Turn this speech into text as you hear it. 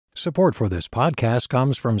Support for this podcast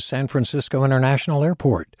comes from San Francisco International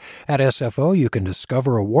Airport. At SFO, you can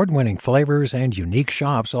discover award-winning flavors and unique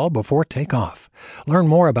shops all before takeoff. Learn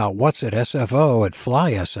more about what's at SFO at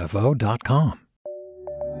flysfo.com.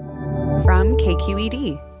 From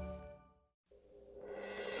KQED.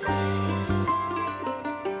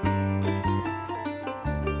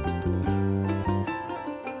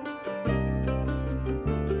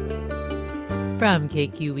 From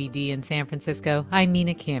KQED in San Francisco, I'm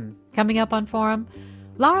Mina Kim. Coming up on Forum,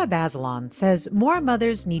 Lara Bazelon says more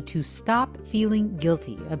mothers need to stop feeling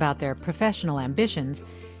guilty about their professional ambitions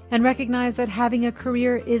and recognize that having a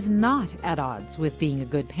career is not at odds with being a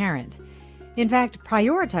good parent. In fact,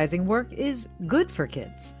 prioritizing work is good for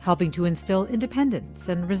kids, helping to instill independence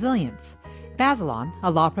and resilience. Bazelon, a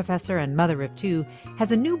law professor and mother of two,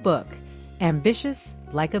 has a new book, Ambitious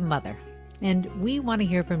Like a Mother. And we want to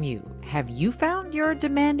hear from you. Have you found your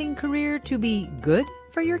demanding career to be good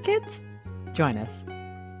for your kids? Join us.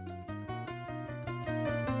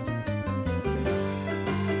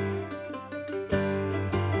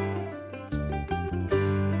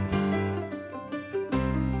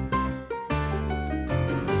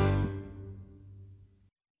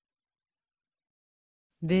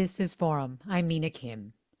 This is Forum. I'm Mina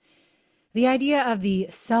Kim. The idea of the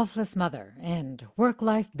selfless mother and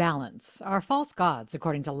work-life balance are false gods,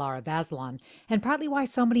 according to Lara Bazelon, and partly why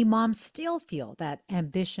so many moms still feel that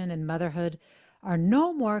ambition and motherhood are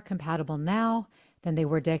no more compatible now than they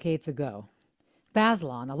were decades ago.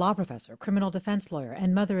 Bazelon, a law professor, criminal defense lawyer,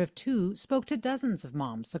 and mother of two, spoke to dozens of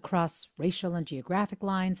moms across racial and geographic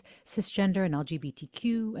lines, cisgender and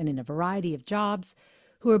LGBTQ, and in a variety of jobs,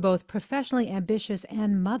 who are both professionally ambitious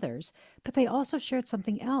and mothers, but they also shared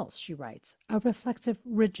something else, she writes, a reflexive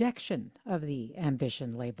rejection of the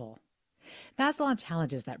ambition label. Bazelon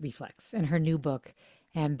challenges that reflex in her new book,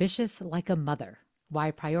 Ambitious Like a Mother,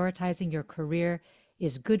 Why Prioritizing Your Career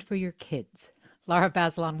is Good for Your Kids. Lara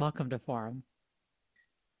Bazelon, welcome to Forum.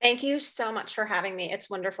 Thank you so much for having me.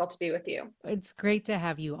 It's wonderful to be with you. It's great to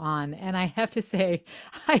have you on. And I have to say,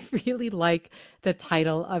 I really like the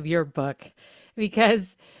title of your book.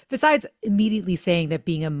 Because besides immediately saying that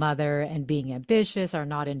being a mother and being ambitious are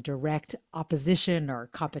not in direct opposition or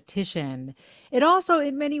competition, it also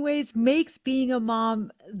in many ways makes being a mom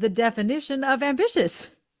the definition of ambitious.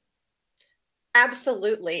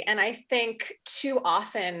 Absolutely. And I think too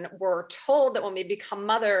often we're told that when we become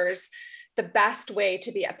mothers, the best way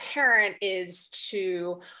to be a parent is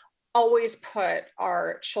to always put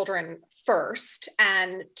our children first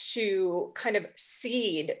and to kind of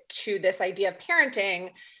cede to this idea of parenting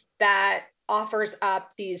that offers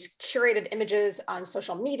up these curated images on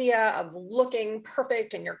social media of looking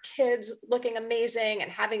perfect and your kids looking amazing and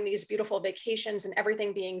having these beautiful vacations and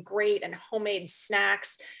everything being great and homemade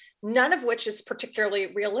snacks, none of which is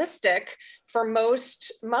particularly realistic for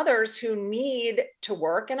most mothers who need to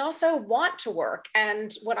work and also want to work.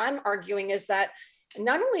 And what I'm arguing is that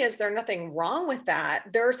not only is there nothing wrong with that,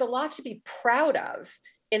 there's a lot to be proud of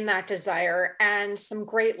in that desire and some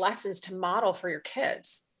great lessons to model for your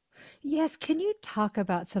kids. Yes. Can you talk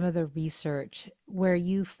about some of the research where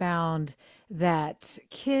you found that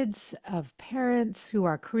kids of parents who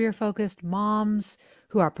are career focused, moms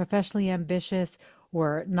who are professionally ambitious,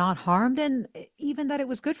 were not harmed and even that it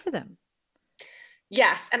was good for them?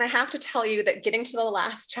 Yes. And I have to tell you that getting to the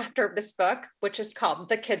last chapter of this book, which is called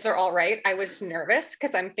The Kids Are All Right, I was nervous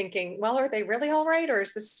because I'm thinking, well, are they really all right? Or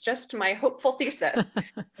is this just my hopeful thesis?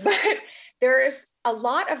 But there is a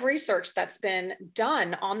lot of research that's been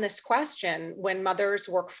done on this question. When mothers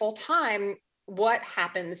work full time, what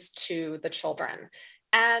happens to the children?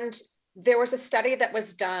 And there was a study that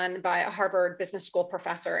was done by a Harvard Business School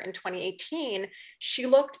professor in 2018. She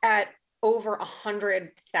looked at over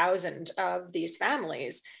 100,000 of these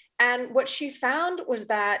families. And what she found was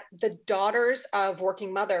that the daughters of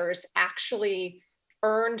working mothers actually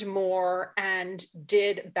earned more and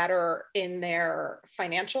did better in their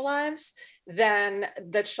financial lives than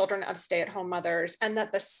the children of stay-at-home mothers, and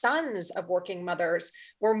that the sons of working mothers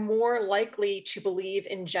were more likely to believe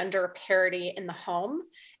in gender parity in the home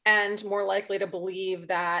and more likely to believe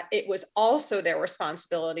that it was also their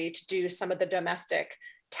responsibility to do some of the domestic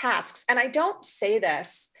tasks. And I don't say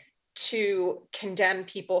this to condemn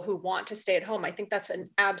people who want to stay at home. I think that's an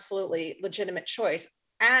absolutely legitimate choice.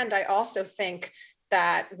 And I also think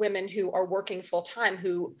that women who are working full time,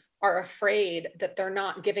 who are afraid that they're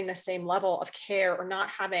not giving the same level of care or not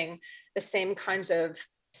having the same kinds of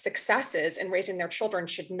successes in raising their children,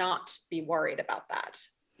 should not be worried about that.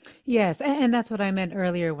 Yes, and that's what I meant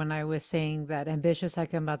earlier when I was saying that Ambitious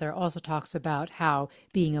Like a Mother also talks about how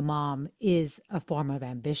being a mom is a form of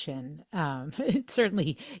ambition.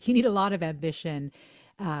 Certainly, you need a lot of ambition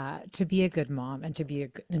to be a good mom, and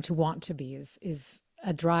and to want to be is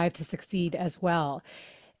a drive to succeed as well.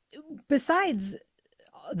 Besides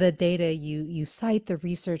the data you cite, the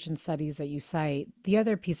research and studies that you cite, the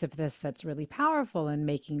other piece of this that's really powerful in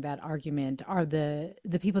making that argument are the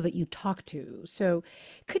people that you talk to. So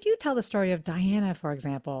could you tell the story of Diana, for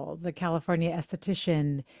example, the California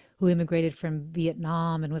esthetician who immigrated from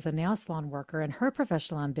Vietnam and was a nail salon worker, and her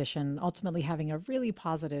professional ambition ultimately having a really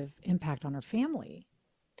positive impact on her family?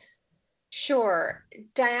 Sure.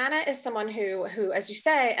 Diana is someone who, as you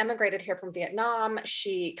say, emigrated here from Vietnam.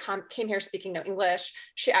 She came here speaking no English.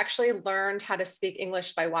 She actually learned how to speak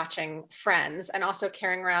English by watching Friends and also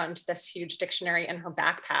carrying around this huge dictionary in her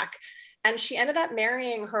backpack. And she ended up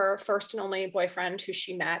marrying her first and only boyfriend, who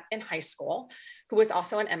she met in high school, who was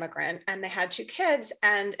also an immigrant. And they had two kids.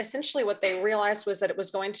 And essentially, what they realized was that it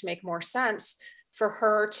was going to make more sense for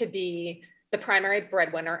her to be the primary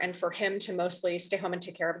breadwinner and for him to mostly stay home and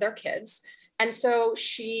take care of their kids. And so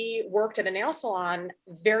she worked at a nail salon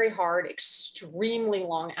very hard, extremely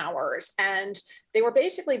long hours. And they were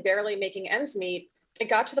basically barely making ends meet. It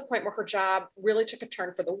got to the point where her job really took a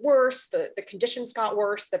turn for the worse. The conditions got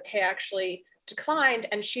worse. The pay actually declined.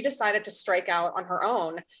 And she decided to strike out on her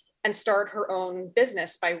own and start her own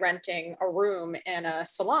business by renting a room in a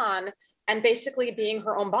salon and basically being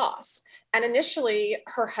her own boss. And initially,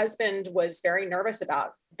 her husband was very nervous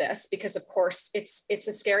about this because, of course, it's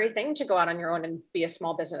a scary thing to go out on your own and be a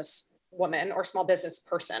small business woman or small business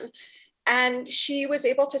person. And she was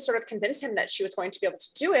able to sort of convince him that she was going to be able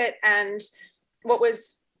to do it. And what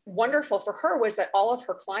was wonderful for her was that all of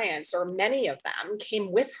her clients, or many of them,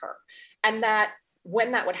 came with her. And that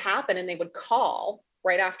when that would happen and they would call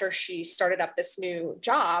right after she started up this new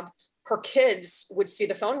job, her kids would see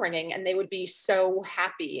the phone ringing and they would be so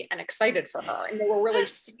happy and excited for her. And they were really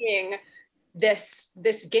seeing this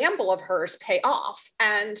gamble of hers pay off.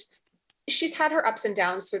 And she's had her ups and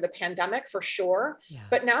downs through the pandemic for sure,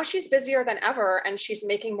 but now she's busier than ever and she's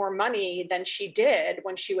making more money than she did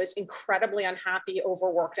when she was incredibly unhappy,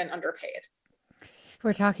 overworked, and underpaid.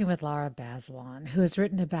 We're talking with Laura Bazelon, who has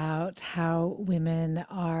written about how women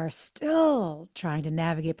are still trying to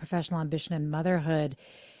navigate professional ambition and motherhood,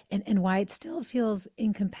 and why it still feels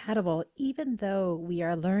incompatible, even though we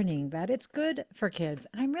are learning that it's good for kids.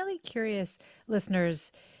 And I'm really curious,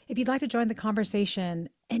 listeners, if you'd like to join the conversation,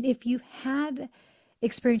 and if you've had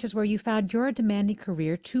experiences where you found your demanding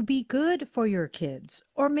career to be good for your kids,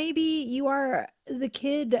 or maybe you are the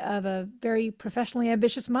kid of a very professionally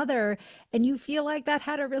ambitious mother and you feel like that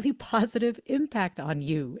had a really positive impact on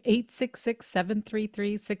you.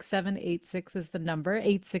 866-733-6786 is the number.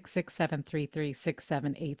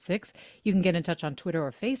 866-733-6786. You can get in touch on Twitter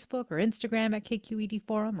or Facebook or Instagram at KQED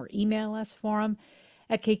Forum, or email us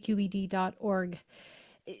forum@kqed.org.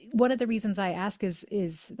 One of the reasons I ask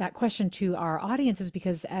is that question to our audience is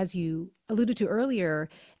because, as you alluded to earlier,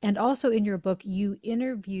 and also in your book, you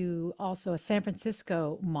interview also a San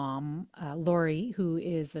Francisco mom, Lori, who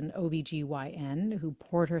is an OBGYN who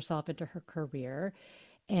poured herself into her career.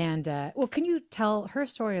 And well, can you tell her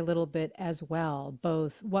story a little bit as well,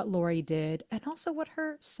 both what Lori did and also what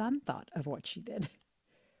her son thought of what she did?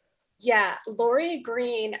 Yeah, Lori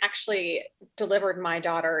Green actually delivered my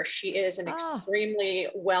daughter. She is an extremely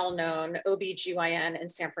well-known OBGYN in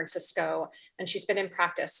San Francisco, and she's been in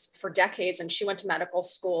practice for decades. And she went to medical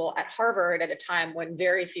school at Harvard at a time when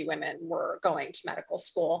very few women were going to medical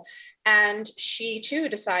school. And she too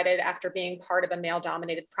decided, after being part of a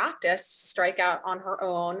male-dominated practice, to strike out on her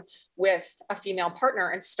own with a female partner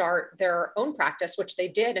and start their own practice, which they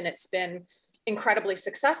did. And it's been incredibly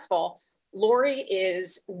successful. Lori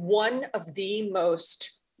is one of the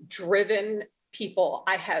most driven people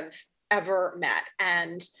I have ever met.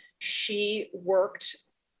 And she worked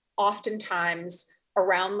oftentimes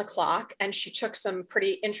around the clock, and she took some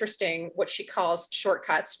pretty interesting, what she calls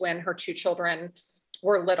shortcuts, when her two children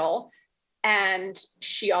were little. And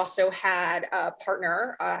she also had a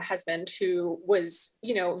partner, a husband, who was,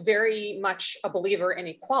 very much a believer in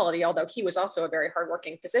equality, although he was also a very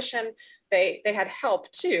hardworking physician. They had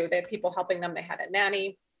help too. They had people helping them. They had a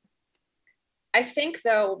nanny. I think,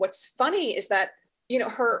 though, what's funny is that,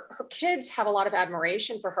 her kids have a lot of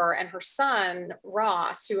admiration for her. And her son,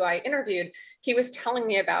 Ross, who I interviewed, he was telling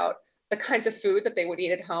me about the kinds of food that they would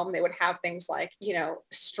eat at home. They would have things like,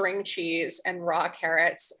 string cheese and raw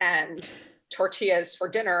carrots and tortillas for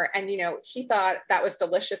dinner. And, he thought that was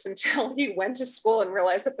delicious until he went to school and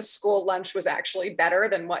realized that the school lunch was actually better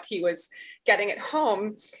than what he was getting at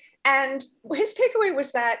home. And his takeaway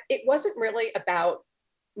was that it wasn't really about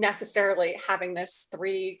necessarily having this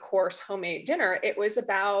 3-course homemade dinner. It was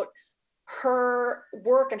about her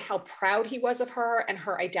work and how proud he was of her and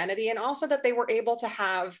her identity. And also that they were able to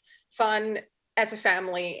have fun as a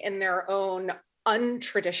family in their own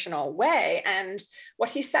untraditional way. And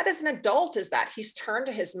what he said as an adult is that he's turned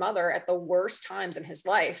to his mother at the worst times in his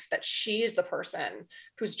life, that she's the person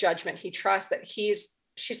whose judgment he trusts, that she's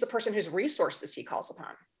the person whose resources he calls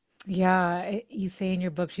upon. Yeah, you say in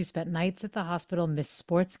your book she spent nights at the hospital, missed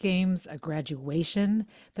sports games, a graduation,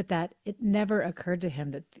 but that it never occurred to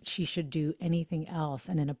him that she should do anything else.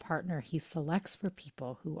 And in a partner, he selects for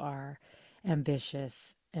people who are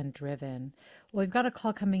ambitious and driven. Well, we've got a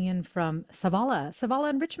call coming in from Savala.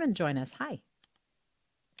 Savala in Richmond, join us. Hi.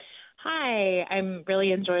 Hi, I'm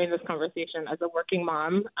really enjoying this conversation as a working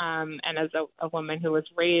mom and as a woman who was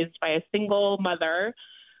raised by a single mother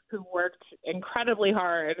who worked incredibly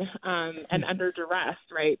hard and under duress,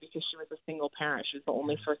 right? Because she was a single parent. She was the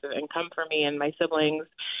only source of income for me and my siblings.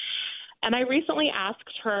 And I recently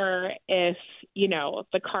asked her if,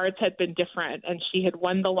 the cards had been different and she had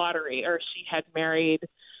won the lottery or she had married,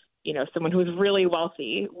 someone who was really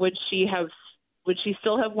wealthy, would she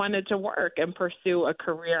still have wanted to work and pursue a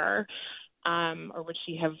career? Or would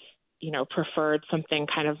she have, preferred something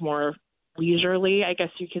kind of more leisurely, I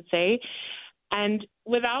guess you could say? And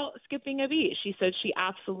without skipping a beat, she said she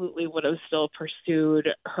absolutely would have still pursued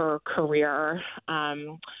her career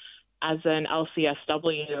as an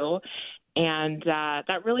LCSW. And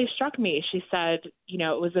that really struck me. She said, it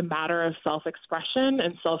was a matter of self-expression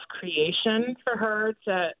and self-creation for her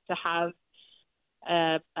to have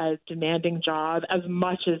a demanding job as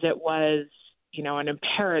much as it was, an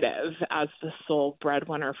imperative as the sole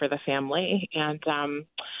breadwinner for the family. And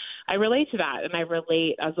I relate to that, and I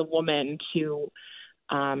relate as a woman to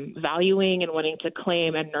valuing and wanting to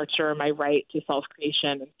claim and nurture my right to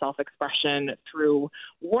self-creation and self-expression through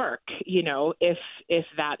work. If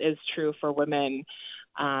that is true for women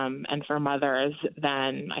and for mothers,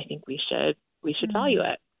 then I think we should value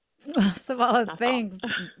it. Well, Savala, thanks.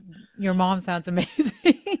 Your mom sounds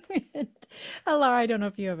amazing. Laura, I don't know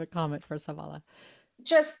if you have a comment for Savala.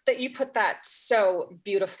 Just that you put that so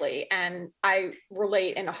beautifully. And I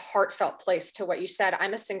relate in a heartfelt place to what you said.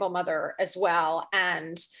 I'm a single mother as well.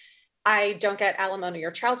 And I don't get alimony or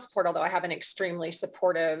child support, although I have an extremely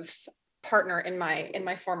supportive partner in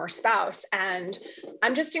my former spouse. And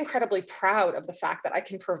I'm just incredibly proud of the fact that I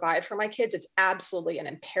can provide for my kids. It's absolutely an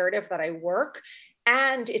imperative that I work.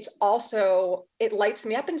 And it's also, it lights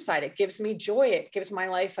me up inside. It gives me joy. It gives my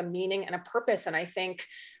life a meaning and a purpose. And I think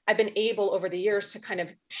I've been able over the years to kind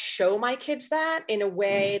of show my kids that in a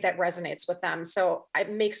way that resonates with them. So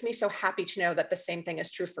it makes me so happy to know that the same thing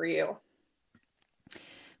is true for you.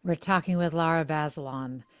 We're talking with Lara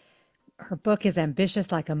Bazelon. Her book is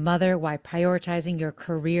Ambitious Like a Mother, Why Prioritizing Your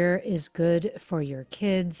Career is Good for Your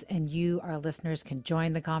Kids. And you, our listeners, can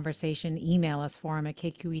join the conversation. Email us,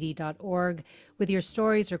 forum@kqed.org, with your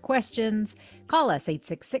stories or questions. Call us,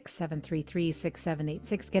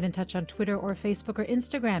 866-733-6786. Get in touch on Twitter or Facebook or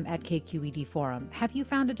Instagram @KQED Forum. Have you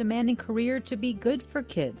found a demanding career to be good for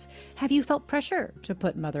kids? Have you felt pressure to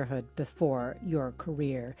put motherhood before your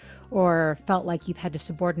career? Or felt like you've had to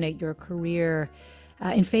subordinate your career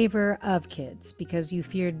in favor of kids because you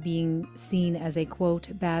feared being seen as a,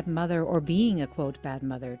 quote, bad mother or being a, quote, bad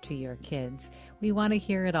mother to your kids? We want to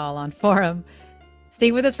hear it all on Forum.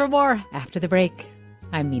 Stay with us for more after the break.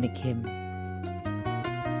 I'm Mina Kim.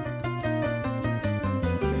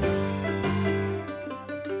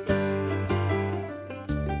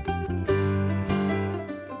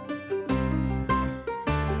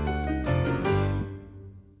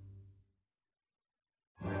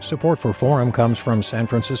 Support for Forum comes from San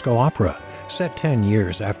Francisco Opera. Set 10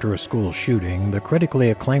 years after a school shooting, the critically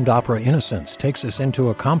acclaimed opera Innocence takes us into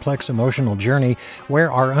a complex emotional journey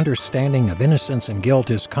where our understanding of innocence and guilt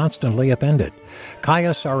is constantly upended. Kaya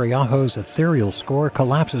Sariaho's ethereal score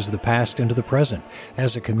collapses the past into the present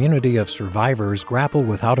as a community of survivors grapple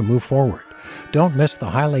with how to move forward. Don't miss the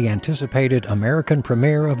highly anticipated American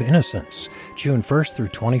premiere of Innocence, June 1st through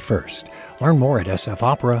 21st. Learn more at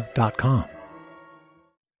sfopera.com.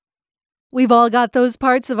 We've all got those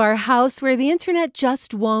parts of our house where the internet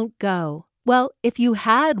just won't go. Well, if you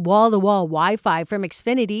had wall-to-wall Wi-Fi from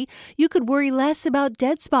Xfinity, you could worry less about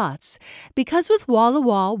dead spots. Because with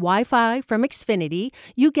wall-to-wall Wi-Fi from Xfinity,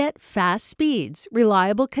 you get fast speeds,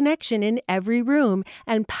 reliable connection in every room,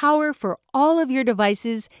 and power for all of your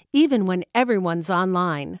devices, even when everyone's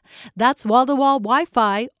online. That's wall-to-wall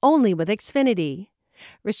Wi-Fi only with Xfinity.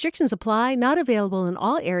 Restrictions apply, not available in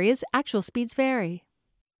all areas. Actual speeds vary.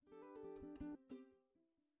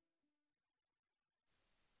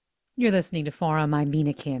 You're listening to Forum. I'm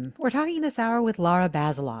Mina Kim. We're talking this hour with Lara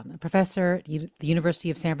Bazelon, a professor at the University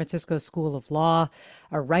of San Francisco School of Law,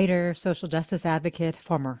 a writer, social justice advocate,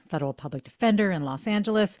 former federal public defender in Los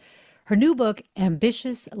Angeles. Her new book,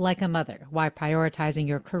 Ambitious Like a Mother, Why Prioritizing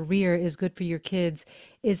Your Career is Good for Your Kids,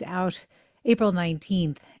 is out April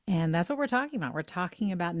 19th. And that's what we're talking about. We're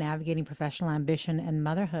talking about navigating professional ambition and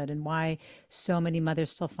motherhood and why so many mothers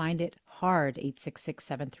still find it hard.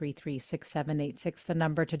 866-733-6786, the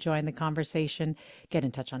number to join the conversation. Get in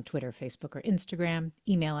touch on Twitter, Facebook, or Instagram.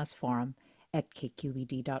 Email us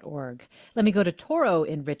forum@kqed.org. Let me go to Toro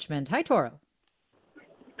in Richmond. Hi, Toro.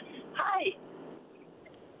 Hi.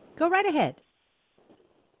 Go right ahead.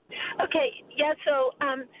 Okay. Yeah. So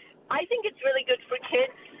I think it's really good for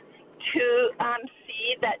kids to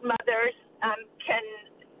see that mothers can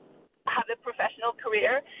have a professional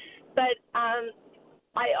career. But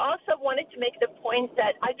I also wanted to make the point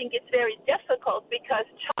that I think it's very difficult because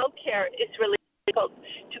childcare is really difficult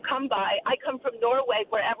to come by. I come from Norway,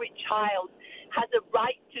 where every child has a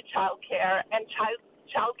right to childcare, and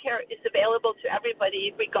childcare is available to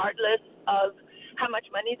everybody regardless of how much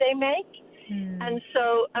money they make. And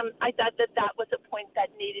so I thought that was a point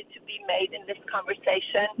that needed to be made in this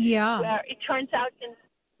conversation. Yeah. Where it turns out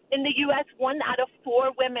in the U.S., 1 out of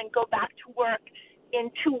 4 women go back to work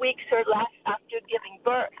in 2 weeks or less after giving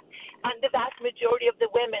birth. And the vast majority of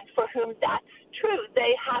the women for whom that's true,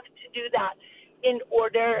 they have to do that in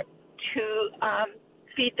order to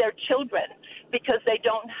feed their children because they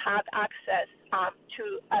don't have access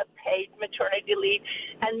to a paid maternity leave.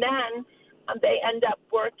 And then they end up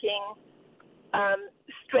working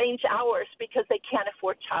strange hours because they can't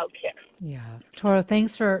afford childcare. Yeah. Toro,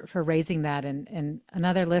 thanks for raising that. And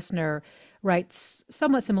another listener writes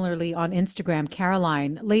somewhat similarly on Instagram,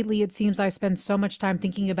 Caroline. Lately, it seems I spend so much time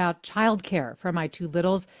thinking about childcare for my 2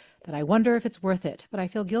 littles that I wonder if it's worth it. But I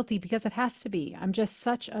feel guilty because it has to be. I'm just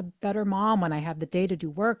such a better mom when I have the day to do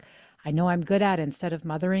work I know I'm good at instead of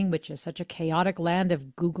mothering, which is such a chaotic land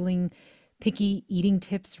of Googling picky eating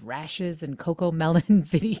tips, rashes, and Coco Melon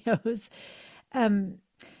videos.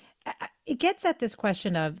 It gets at this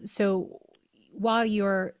question of, so while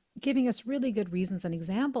you're giving us really good reasons and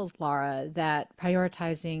examples, Lara, that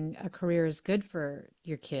prioritizing a career is good for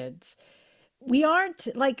your kids, we aren't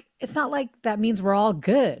like, it's not like that means we're all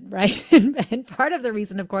good, right? And part of the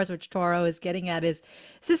reason, of course, which Toro is getting at is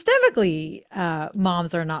systemically,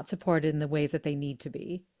 moms are not supported in the ways that they need to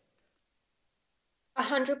be.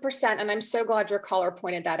 100%. And I'm so glad your caller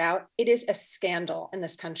pointed that out. It is a scandal in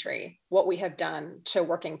this country, what we have done to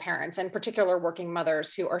working parents, and particular working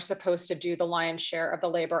mothers who are supposed to do the lion's share of the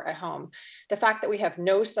labor at home. The fact that we have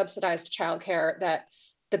no subsidized childcare, that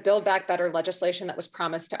the Build Back Better legislation that was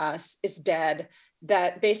promised to us is dead,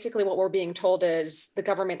 that basically what we're being told is the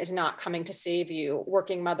government is not coming to save you,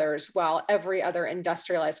 working mothers, while every other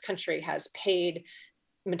industrialized country has paid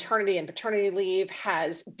maternity and paternity leave,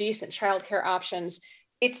 has decent childcare options.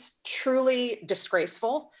 It's truly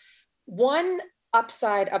disgraceful. One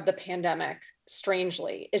upside of the pandemic,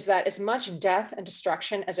 strangely, is that as much death and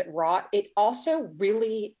destruction as it wrought, it also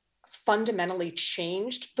really fundamentally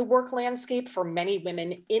changed the work landscape for many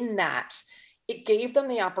women in that it gave them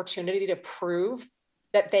the opportunity to prove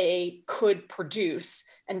that they could produce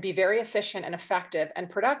and be very efficient and effective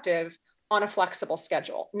and productive on a flexible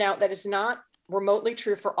schedule. Now, that is not remotely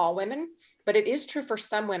true for all women, but it is true for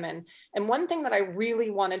some women. And one thing that I really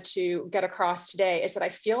wanted to get across today is that I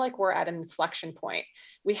feel like we're at an inflection point.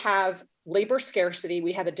 We have labor scarcity.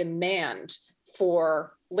 We have a demand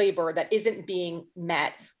for labor that isn't being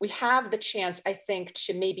met. We have the chance, I think,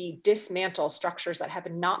 to maybe dismantle structures that have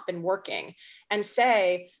not been working and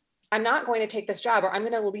say, I'm not going to take this job, or I'm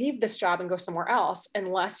going to leave this job and go somewhere else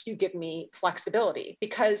unless you give me flexibility.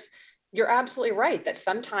 Because you're absolutely right that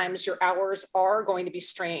sometimes your hours are going to be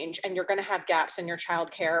strange and you're going to have gaps in your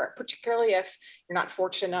childcare, particularly if you're not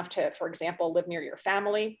fortunate enough to, for example, live near your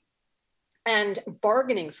family. And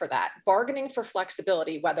bargaining for that, bargaining for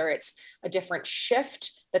flexibility, whether it's a different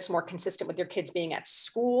shift that's more consistent with your kids being at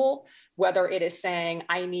school, whether it is saying,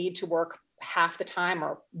 I need to work half the time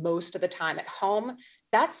or most of the time at home,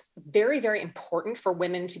 that's very, very important for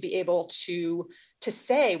women to be able to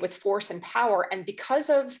say with force and power. And because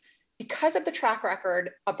of because of the track record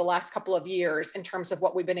of the last couple of years in terms of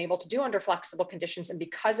what we've been able to do under flexible conditions, and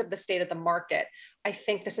because of the state of the market, I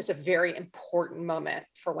think this is a very important moment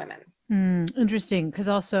for women. Interesting, because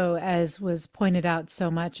also, as was pointed out so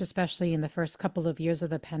much, especially in the first couple of years of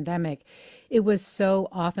the pandemic, it was so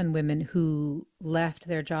often women who left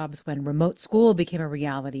their jobs when remote school became a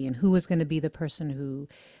reality, and who was going to be the person who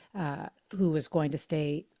was going to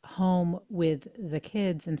stay home with the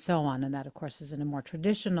kids and so on. And that, of course, is in a more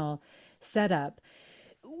traditional setup.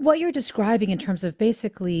 What you're describing in terms of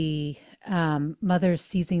basically mothers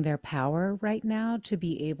seizing their power right now to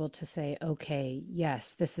be able to say, okay,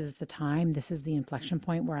 yes, this is the time, this is the inflection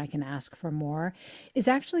point where I can ask for more, is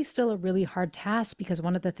actually still a really hard task, because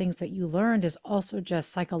one of the things that you learned is also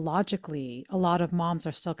just psychologically, a lot of moms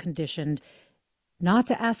are still conditioned not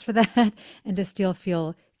to ask for that and to still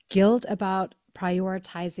feel guilt about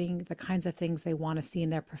prioritizing the kinds of things they want to see in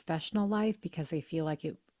their professional life, because they feel like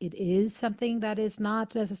it is something that is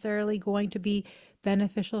not necessarily going to be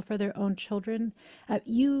beneficial for their own children.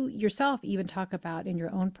 You yourself even talk about in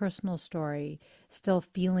your own personal story still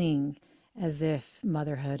feeling as if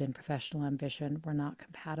motherhood and professional ambition were not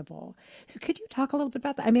compatible. So could you talk a little bit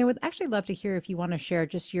about that? I mean, I would actually love to hear if you want to share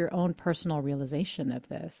just your own personal realization of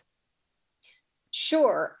this.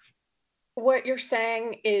 Sure. What you're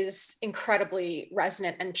saying is incredibly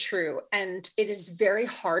resonant and true. And it is very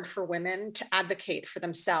hard for women to advocate for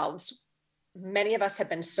themselves. Many of us have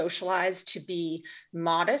been socialized to be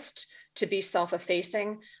modest, to be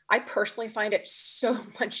self-effacing. I personally find it so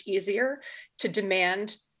much easier to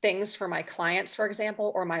demand things for my clients, for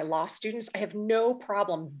example, or my law students. I have no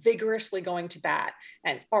problem vigorously going to bat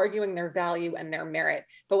and arguing their value and their merit.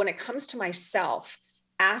 But when it comes to myself,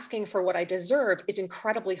 asking for what I deserve is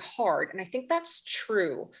incredibly hard. And I think that's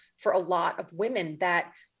true for a lot of women,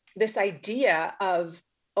 that this idea of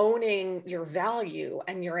owning your value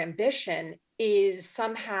and your ambition is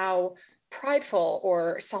somehow prideful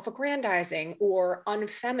or self-aggrandizing or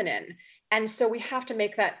unfeminine. And so we have to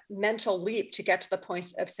make that mental leap to get to the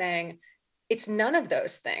point of saying, it's none of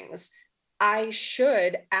those things. I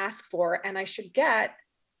should ask for and I should get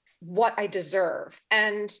what I deserve.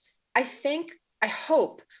 And I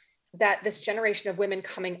hope that this generation of women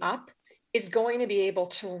coming up is going to be able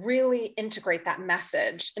to really integrate that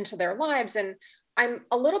message into their lives. And I'm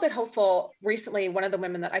a little bit hopeful. Recently, one of the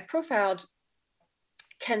women that I profiled,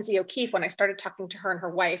 Kenzie O'Keefe, when I started talking to her and her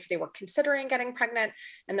wife, they were considering getting pregnant.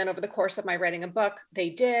 And then over the course of my writing a book, they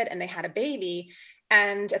did, and they had a baby.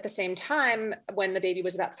 And at the same time, when the baby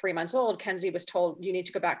was about 3 months old, Kenzie was told, you need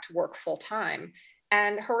to go back to work full time.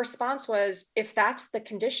 And her response was, if that's the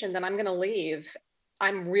condition, then I'm going to leave.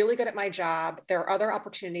 I'm really good at my job. There are other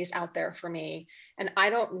opportunities out there for me, and I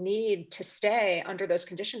don't need to stay under those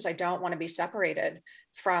conditions. I don't want to be separated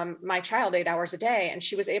from my child 8 hours a day. And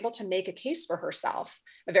she was able to make a case for herself,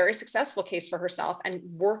 a very successful case for herself, and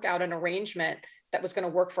work out an arrangement that was going to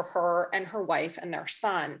work for her and her wife and their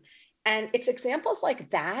son. And it's examples like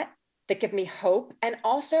that that give me hope. And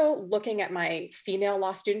also looking at my female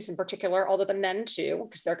law students in particular, although the men too,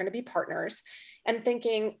 because they're going to be partners, and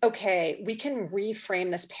thinking, okay, we can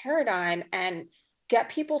reframe this paradigm and get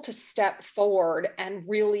people to step forward and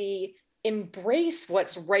really embrace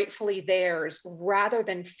what's rightfully theirs rather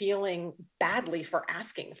than feeling badly for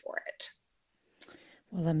asking for it.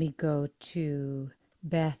 Well, let me go to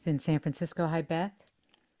Beth in San Francisco. Hi, Beth.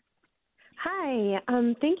 Hi.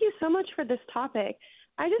 Thank you so much for this topic.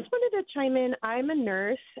 I just wanted to chime in. I'm a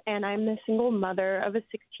nurse, and I'm the single mother of a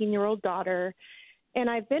 16-year-old daughter. And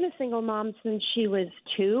I've been a single mom since she was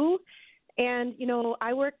 2. And, you know,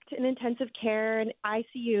 I worked in intensive care and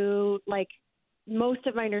ICU like most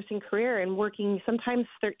of my nursing career, and working sometimes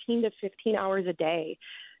 13 to 15 hours a day,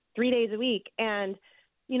 3 days a week. And,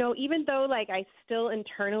 you know, even though like I still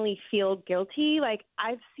internally feel guilty, like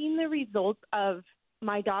I've seen the results of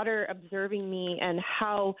my daughter observing me and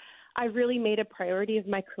how I really made a priority of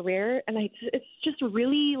my career. And it's just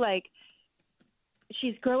really like,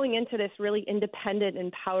 she's growing into this really independent,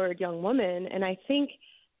 empowered young woman. And I think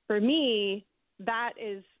for me, that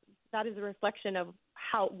is a reflection of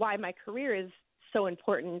why my career is so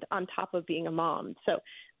important on top of being a mom. So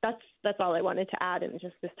that's all I wanted to add. And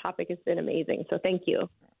just this topic has been amazing. So thank you.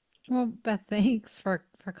 Well, Beth, thanks for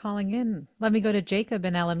calling in. Let me go to Jacob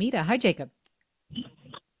in Alameda. Hi, Jacob.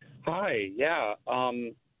 Hi. Yeah.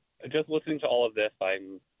 Just listening to all of this,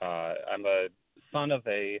 I'm a son of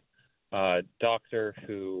a doctor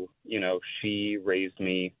who, you know, she raised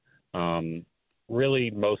me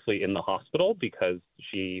really mostly in the hospital because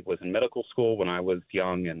she was in medical school when I was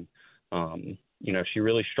young. And, you know, she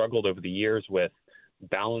really struggled over the years with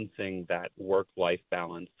balancing that work-life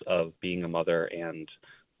balance of being a mother and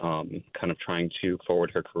kind of trying to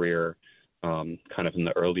forward her career kind of in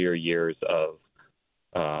the earlier years of,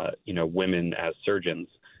 women as surgeons.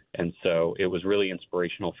 And so it was really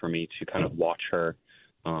inspirational for me to kind of watch her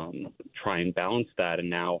try and balance that. And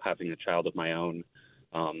now having a child of my own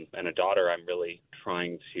and a daughter, I'm really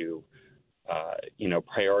trying to,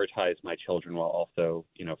 prioritize my children while also,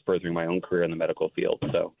 furthering my own career in the medical field.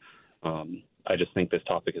 So I just think this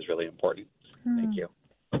topic is really important. Thank you.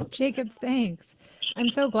 Jacob, thanks. I'm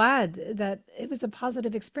so glad that it was a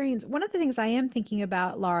positive experience. One of the things I am thinking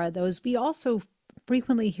about, Laura, though, is we also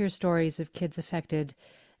frequently hear stories of kids affected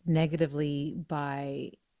negatively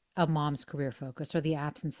by a mom's career focus or the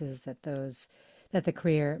absences that the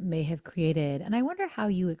career may have created. And I wonder how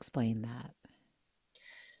you explain that.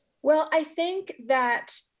 Well, I think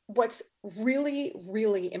that what's really,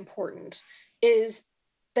 really important is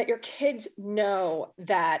that your kids know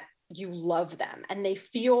that you love them and they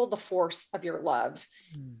feel the force of your love,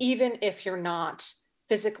 even if you're not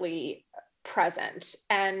physically present.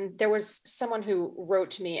 And there was someone who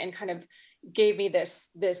wrote to me and kind of gave me this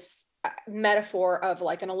metaphor of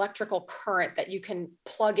like an electrical current that you can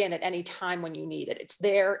plug in at any time when you need it. It's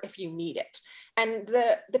there if you need it. And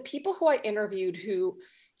the people who I interviewed who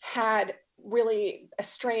had really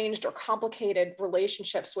estranged or complicated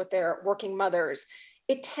relationships with their working mothers,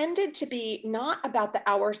 it tended to be not about the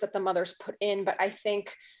hours that the mothers put in, but I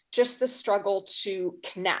think just the struggle to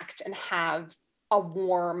connect and have a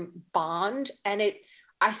warm bond. And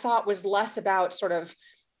I thought was less about sort of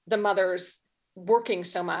the mothers working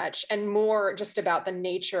so much and more just about the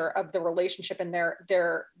nature of the relationship and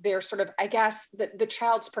their sort of, I guess, the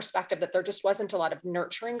child's perspective that there just wasn't a lot of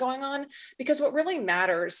nurturing going on. Because what really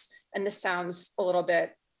matters, and this sounds a little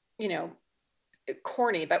bit,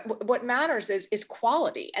 corny, but what matters is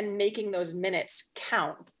quality and making those minutes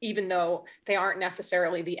count, even though they aren't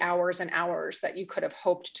necessarily the hours and hours that you could have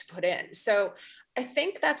hoped to put in. So I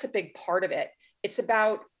think that's a big part of it. It's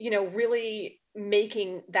about, really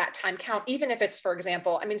making that time count, even if it's, for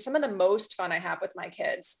example, some of the most fun I have with my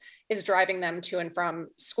kids is driving them to and from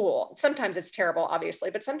school. Sometimes it's terrible,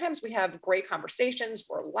 obviously, but sometimes we have great conversations,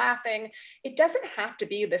 we're laughing. It doesn't have to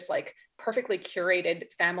be this like perfectly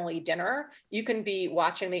curated family dinner. You can be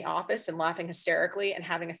watching The Office and laughing hysterically and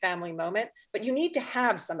having a family moment, but you need to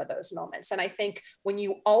have some of those moments. And I think when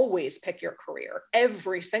you always pick your career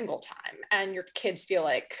every single time and your kids feel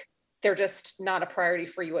like they're just not a priority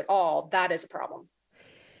for you at all, that is a problem.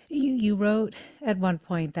 You wrote at one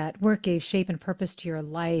point that work gave shape and purpose to your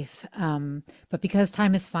life, but because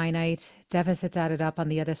time is finite, deficits added up on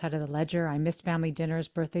the other side of the ledger. I missed family dinners,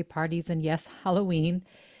 birthday parties, and yes, Halloween.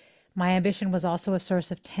 My ambition was also a source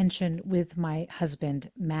of tension with my husband,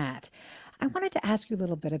 Matt. I wanted to ask you a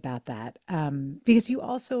little bit about that, because you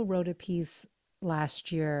also wrote a piece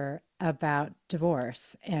last year about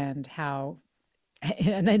divorce and how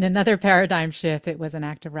in another paradigm shift, it was an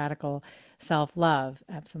act of radical self-love,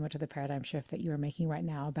 similar to the paradigm shift that you are making right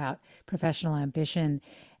now about professional ambition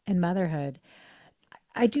and motherhood.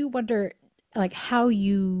 I do wonder, like, how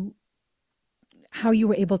you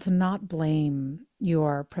were able to not blame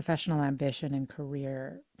your professional ambition and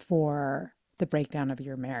career for the breakdown of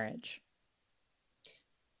your marriage.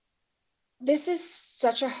 This is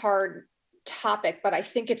such a hard topic, but I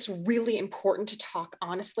think it's really important to talk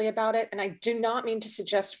honestly about it. And I do not mean to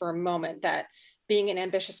suggest for a moment that being an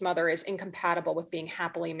ambitious mother is incompatible with being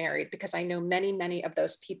happily married, because I know many, many of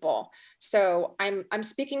those people. So I'm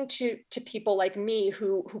speaking to people like me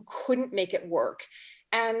who couldn't make it work.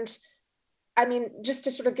 And just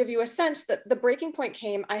to sort of give you a sense that the breaking point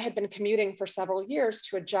came, I had been commuting for several years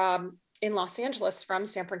to a job in Los Angeles from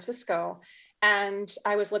San Francisco. And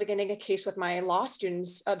I was litigating a case with my law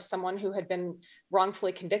students of someone who had been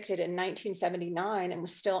wrongfully convicted in 1979 and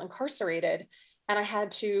was still incarcerated. And I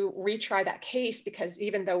had to retry that case because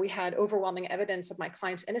even though we had overwhelming evidence of my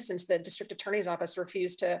client's innocence, the district attorney's office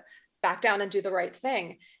refused to back down and do the right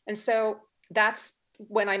thing. And so that's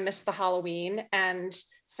when I missed the Halloween and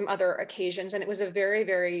some other occasions. And it was a very,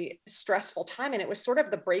 very stressful time. And it was sort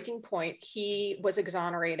of the breaking point. He was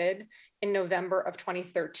exonerated in November of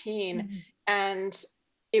 2013. Mm-hmm. And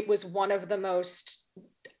it was one of the most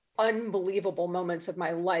unbelievable moments of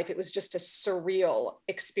my life. It was just a surreal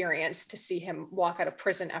experience to see him walk out of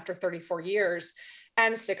prison after 34 years.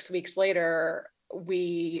 And 6 weeks later,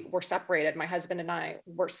 we were separated. My husband and I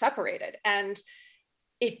were separated. And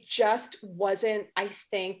it just wasn't, I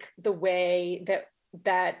think, the way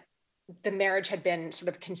that the marriage had been sort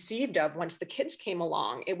of conceived of once the kids came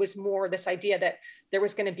along. It was more this idea that there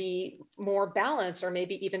was going to be more balance or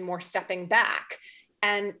maybe even more stepping back.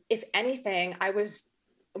 And if anything, I was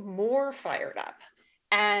more fired up.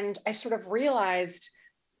 And I sort of realized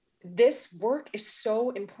this work is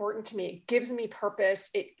so important to me. It gives me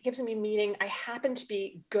purpose. It gives me meaning. I happen to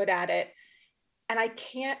be good at it. And I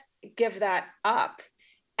can't give that up.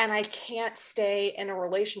 And I can't stay in a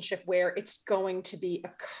relationship where it's going to be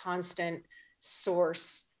a constant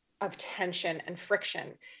source of tension and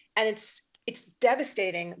friction. And it's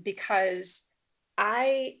devastating because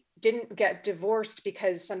I didn't get divorced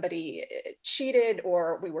because somebody cheated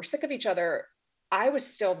or we were sick of each other. I was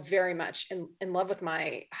still very much in love with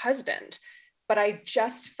my husband, but I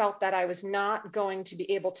just felt that I was not going to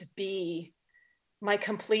be able to be my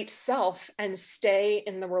complete self and stay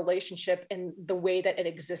in the relationship in the way that it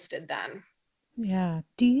existed then. Yeah.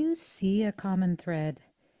 Do you see a common thread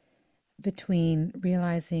between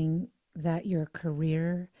realizing that your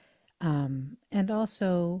career and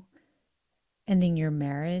also ending your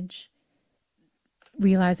marriage,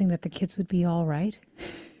 realizing that the kids would be all right?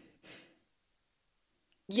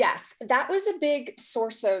 Yes, that was a big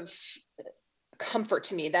source of comfort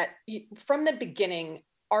to me, that from the beginning,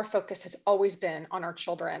 our focus has always been on our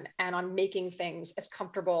children and on making things as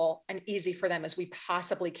comfortable and easy for them as we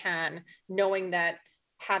possibly can, knowing that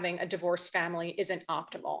having a divorced family isn't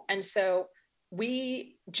optimal. And so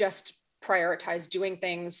we just prioritize doing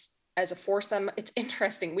things as a foursome. It's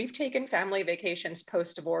interesting. We've taken family vacations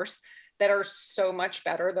post-divorce that are so much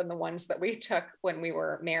better than the ones that we took when we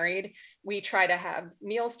were married. We try to have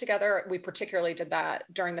meals together. We particularly did that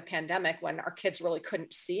during the pandemic when our kids really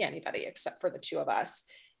couldn't see anybody except for the two of us.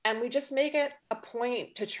 And we just make it a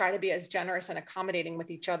point to try to be as generous and accommodating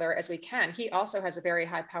with each other as we can. He also has a very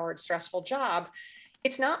high-powered, stressful job.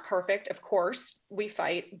 It's not perfect, of course, we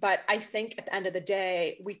fight, but I think at the end of the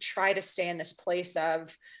day, we try to stay in this place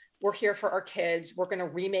of, we're here for our kids. We're going to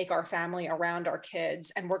remake our family around our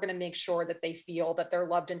kids, and we're going to make sure that they feel that they're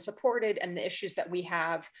loved and supported, and the issues that we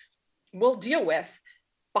have, we'll deal with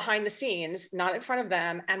behind the scenes, not in front of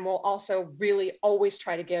them. And we'll also really always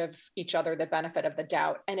try to give each other the benefit of the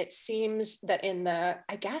doubt. And it seems that in the,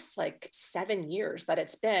 I guess, like 7 years that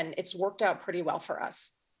it's worked out pretty well for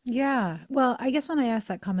us. Yeah. Well, I guess when I asked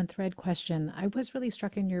that common thread question, I was really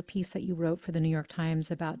struck in your piece that you wrote for the New York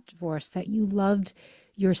Times about divorce, that you loved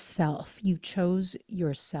yourself. You chose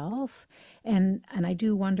yourself. And I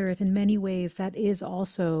do wonder if in many ways that is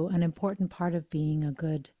also an important part of being a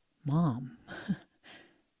good mom.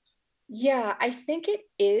 Yeah, I think it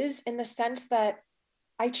is, in the sense that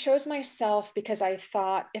I chose myself because I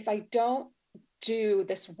thought, if I don't do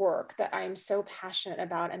this work that I'm so passionate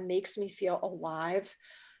about and makes me feel alive,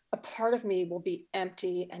 a part of me will be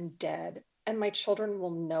empty and dead, and my children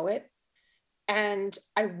will know it. And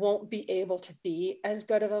I won't be able to be as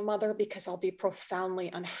good of a mother because I'll be profoundly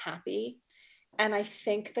unhappy. And I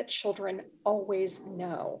think that children always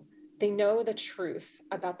know. They know the truth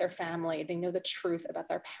about their family. They know the truth about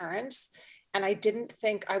their parents. And I didn't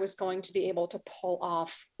think I was going to be able to pull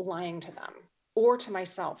off lying to them or to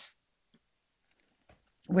myself.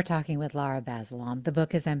 We're talking with Lara Bazelon. The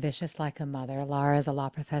book is Ambitious Like a Mother. Lara is a law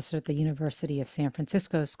professor at the University of San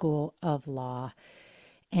Francisco School of Law.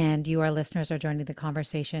 And you, our listeners, are joining the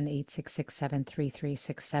conversation,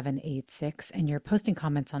 866-733-6786. And you're posting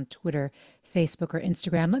comments on Twitter, Facebook, or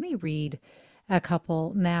Instagram. Let me read a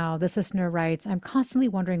couple now. This listener writes, I'm constantly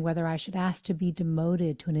wondering whether I should ask to be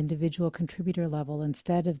demoted to an individual contributor level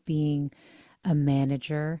instead of being a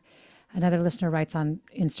manager. Another listener writes on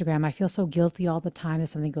Instagram, I feel so guilty all the time if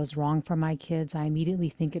something goes wrong for my kids. I immediately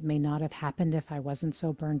think it may not have happened if I wasn't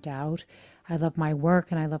so burnt out. I love my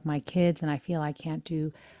work and I love my kids, and I feel I can't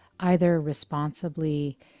do either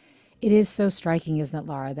responsibly. It is so striking, isn't it,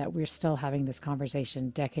 Lara, that we're still having this conversation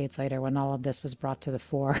decades later when all of this was brought to the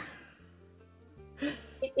fore.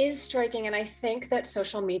 It is striking, and I think that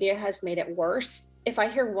social media has made it worse. If I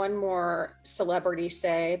hear one more celebrity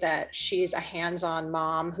say that she's a hands-on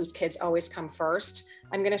mom whose kids always come first,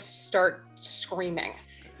 I'm going to start screaming.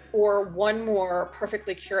 Or one more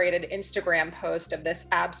perfectly curated Instagram post of this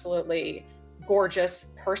absolutely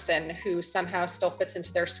gorgeous person who somehow still fits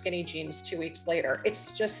into their skinny jeans 2 weeks later.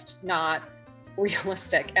 It's just not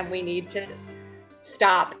realistic, and we need to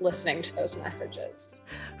stop listening to those messages.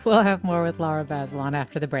 We'll have more with Lara Bazelon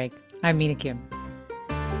after the break. I'm Mina Kim.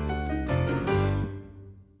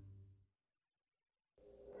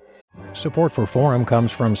 Support for Forum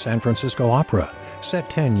comes from San Francisco Opera. Set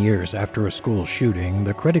 10 years after a school shooting,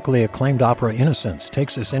 the critically acclaimed opera Innocence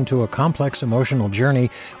takes us into a complex emotional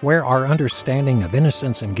journey where our understanding of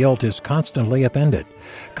innocence and guilt is constantly upended.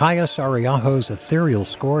 Kaya Sariaho's ethereal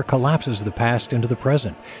score collapses the past into the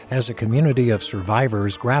present as a community of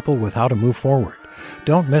survivors grapple with how to move forward.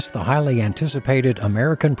 Don't miss the highly anticipated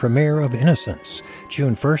American premiere of Innocence,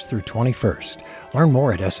 June 1st through 21st. Learn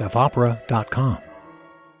more at sfopera.com.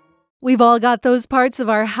 We've all got those parts of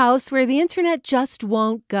our house where the internet just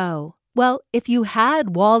won't go. Well, if you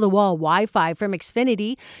had wall-to-wall Wi-Fi from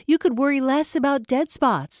Xfinity, you could worry less about dead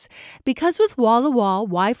spots. Because with wall-to-wall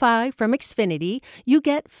Wi-Fi from Xfinity, you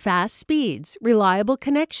get fast speeds, reliable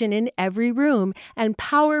connection in every room, and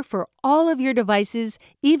power for all of your devices,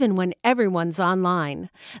 even when everyone's online.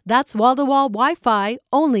 That's wall-to-wall Wi-Fi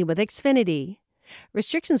only with Xfinity.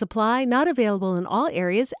 Restrictions apply, not available in all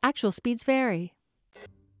areas. Actual speeds vary.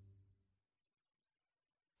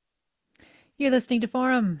 You're listening to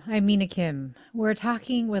Forum. I'm Mina Kim. We're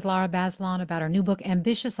talking with Lara Bazelon about our new book,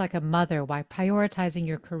 Ambitious Like a Mother, Why Prioritizing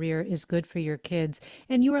Your Career is Good for Your Kids.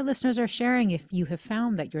 And you, our listeners, are sharing if you have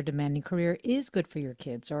found that your demanding career is good for your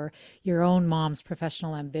kids or your own mom's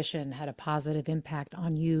professional ambition had a positive impact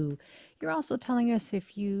on you. You're also telling us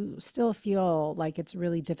if you still feel like it's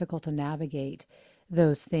really difficult to navigate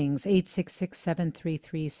those things.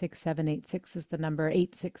 866-733-6786 is the number,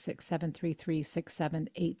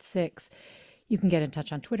 866-733-6786. You can get in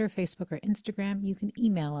touch on Twitter, Facebook, or Instagram. You can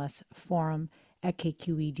email us,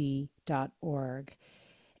 forum@kqed.org.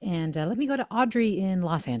 And let me go to Audrey in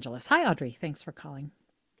Los Angeles. Hi, Audrey. Thanks for calling.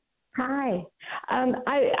 Hi.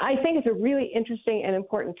 I think it's a really interesting and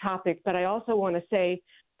important topic, but I also want to say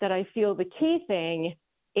that I feel the key thing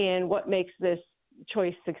in what makes this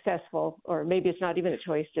choice successful, or maybe it's not even a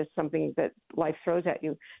choice, just something that life throws at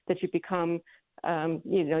you, that you become,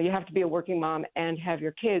 you have to be a working mom and have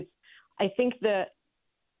your kids. I think the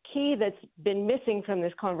key that's been missing from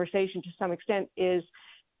this conversation to some extent is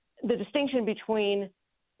the distinction between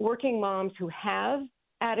working moms who have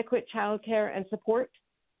adequate childcare and support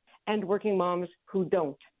and working moms who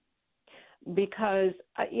don't. Because,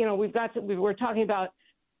 we're talking about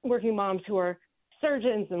working moms who are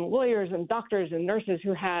surgeons and lawyers and doctors and nurses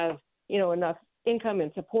who have, enough income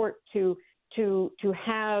and support to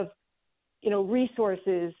have,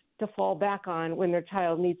 resources to fall back on when their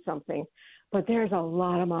child needs something. But there's a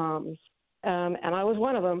lot of moms, and I was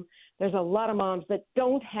one of them. There's a lot of moms that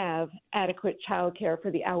don't have adequate childcare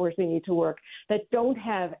for the hours they need to work, that don't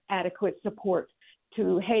have adequate support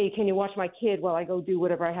to, hey, can you watch my kid while I go do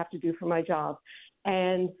whatever I have to do for my job?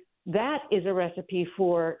 And that is a recipe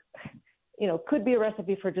for, could be a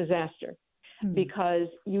recipe for disaster, because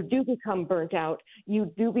you do become burnt out. You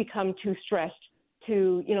do become too stressed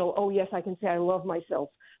to, oh, yes, I can say I love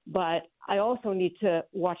myself, but I also need to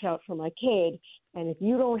watch out for my kid. And if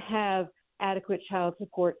you don't have adequate child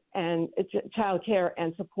support and child care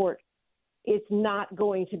and support, it's not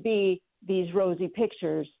going to be these rosy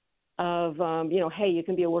pictures of, hey, you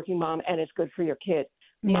can be a working mom and it's good for your kid.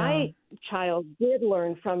 Yeah. My child did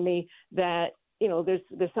learn from me that,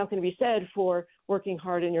 there's something to be said for working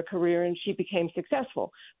hard in your career, and she became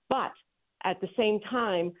successful. But at the same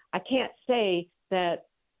time, I can't say that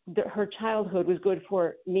her childhood was good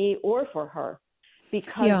for me or for her,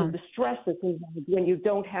 because of the stress that's involved when you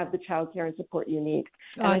don't have the child care and support you need.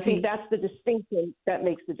 And Audrey, I think that's the distinction that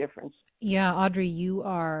makes the difference. Yeah, Audrey, you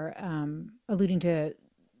are alluding to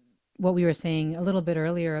what we were saying a little bit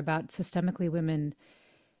earlier about systemically women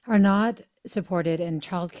are not supported, and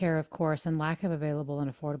childcare, of course, and lack of available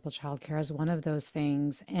and affordable childcare is one of those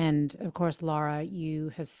things. And of course, Lara, you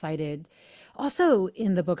have cited also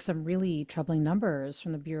in the book some really troubling numbers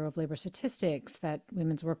from the Bureau of Labor Statistics that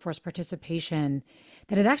women's workforce participation,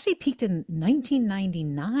 that it actually peaked in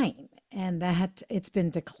 1999 and that it's been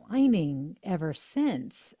declining ever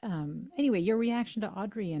since. Anyway, your reaction to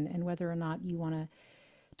Audrey and whether or not you want to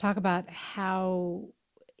talk about how,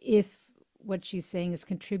 if what she's saying is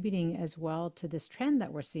contributing as well to this trend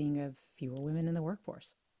that we're seeing of fewer women in the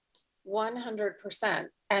workforce. 100%.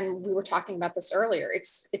 And we were talking about this earlier.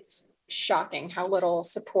 It's shocking how little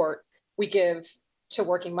support we give to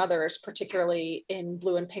working mothers, particularly in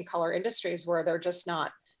blue and pink collar industries where they're just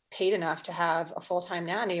not paid enough to have a full-time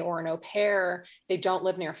nanny or an au pair. They don't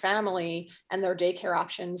live near family, and their daycare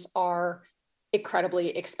options are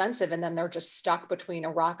incredibly expensive, and then they're just stuck between a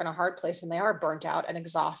rock and a hard place, and they are burnt out and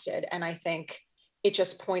exhausted. And I think it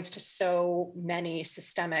just points to so many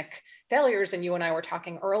systemic failures. And you and I were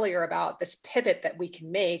talking earlier about this pivot that we can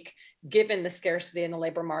make given the scarcity in the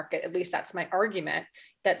labor market. At least that's my argument,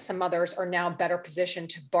 that some mothers are now better positioned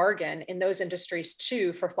to bargain in those industries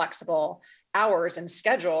too for flexible hours and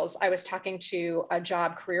schedules. I was talking to a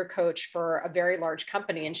job career coach for a very large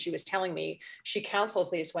company, and she was telling me she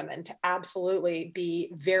counsels these women to absolutely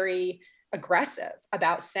be very aggressive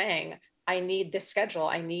about saying, I need this schedule,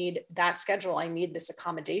 I need that schedule, I need this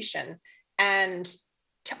accommodation. And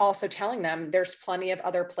to also telling them there's plenty of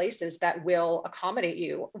other places that will accommodate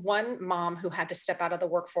you. One mom who had to step out of the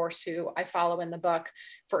workforce, who I follow in the book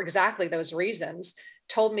for exactly those reasons,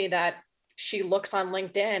 told me that she looks on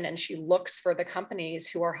LinkedIn and she looks for the companies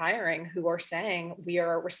who are hiring, who are saying we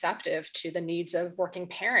are receptive to the needs of working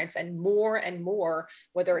parents. And more,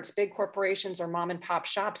 whether it's big corporations or mom and pop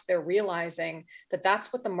shops, they're realizing that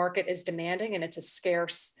that's what the market is demanding, and it's a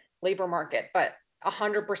scarce labor market. But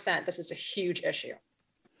 100%, this is a huge issue.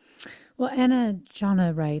 Well, Anna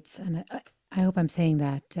Jana writes, and I hope I'm saying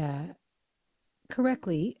that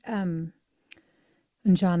correctly.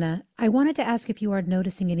 Jana, I wanted to ask if you are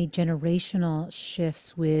noticing any generational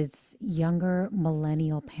shifts with younger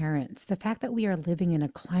millennial parents. The fact that we are living in a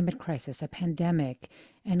climate crisis, a pandemic,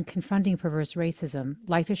 and confronting perverse racism,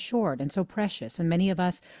 life is short and so precious. And many of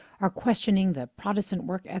us are questioning the Protestant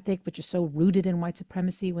work ethic, which is so rooted in white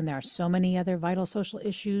supremacy when there are so many other vital social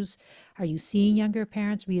issues. Are you seeing younger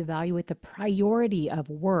parents reevaluate the priority of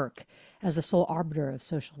work as the sole arbiter of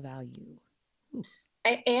social value? Ooh.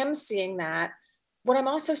 I am seeing that. What I'm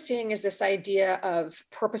also seeing is this idea of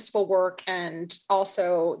purposeful work and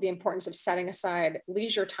also the importance of setting aside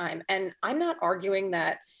leisure time. And I'm not arguing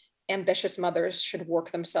that ambitious mothers should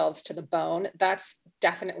work themselves to the bone. That's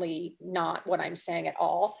definitely not what I'm saying at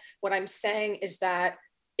all. What I'm saying is that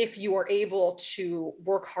if you are able to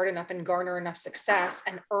work hard enough and garner enough success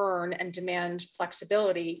and earn and demand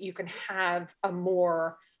flexibility, you can have a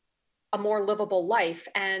more livable life.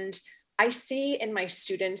 And I see in my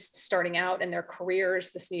students starting out in their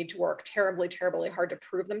careers this need to work terribly, terribly hard to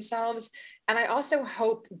prove themselves. And I also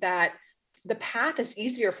hope that the path is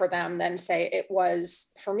easier for them than, say, it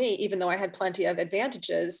was for me, even though I had plenty of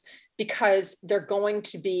advantages, because they're going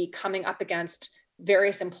to be coming up against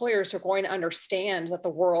various employers who are going to understand that the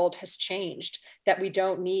world has changed, that we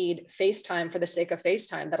don't need FaceTime for the sake of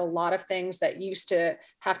FaceTime, that a lot of things that used to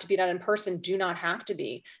have to be done in person do not have to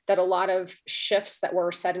be, that a lot of shifts that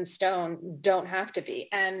were set in stone don't have to be.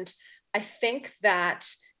 And I think that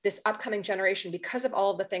this upcoming generation, because of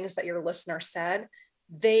all of the things that your listener said,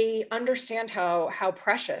 they understand how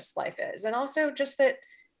precious life is. And also just that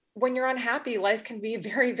when you're unhappy, life can be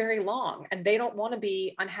very, very long, and they don't want to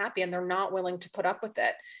be unhappy and they're not willing to put up with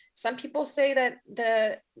it. Some people say that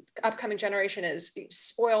the upcoming generation is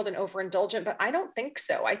spoiled and overindulgent, but I don't think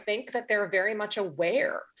so. I think that they're very much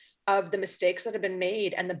aware of the mistakes that have been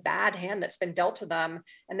made and the bad hand that's been dealt to them,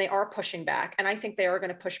 and they are pushing back. And I think they are going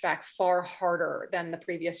to push back far harder than the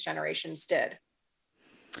previous generations did.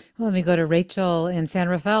 Well, let me go to Rachel in San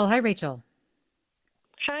Rafael. Hi, Rachel.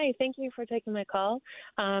 Hi, thank you for taking my call.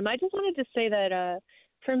 I just wanted to say that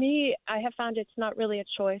for me, I have found it's not really a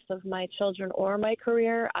choice of my children or my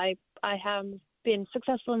career. I have been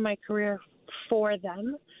successful in my career for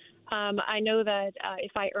them. I know that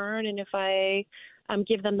if I earn and if I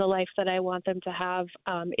give them the life that I want them to have,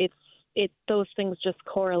 those things just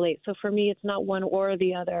correlate. So for me, it's not one or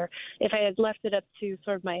the other. If I had left it up to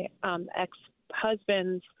sort of my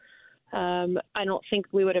ex-husbands, I don't think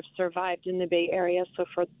we would have survived in the Bay Area. So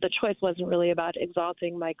the choice wasn't really about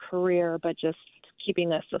exalting my career, but just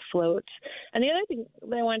keeping us afloat. And the other thing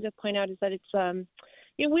that I wanted to point out is that it's,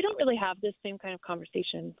 we don't really have this same kind of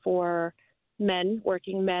conversation for men,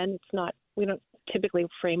 working men. We don't typically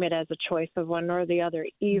frame it as a choice of one or the other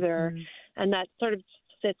either. Mm-hmm. And that sort of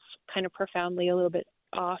sits kind of profoundly a little bit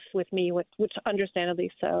off with me, which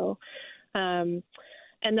understandably so.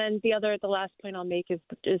 And then the last point I'll make is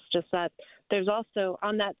just that there's also,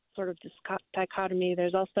 on that sort of dichotomy,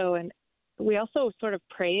 we also sort of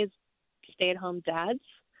praise stay-at-home dads.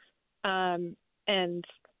 And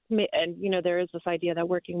there is this idea that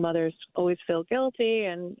working mothers always feel guilty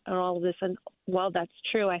and all of this. And while that's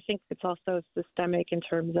true, I think it's also systemic in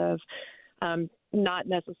terms of not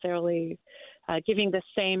necessarily giving the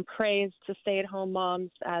same praise to stay-at-home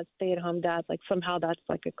moms as stay-at-home dads. Like somehow that's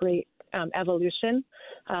like a great evolution.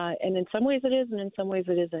 And in some ways it is, and in some ways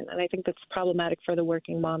it isn't. And I think that's problematic for the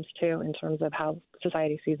working moms too, in terms of how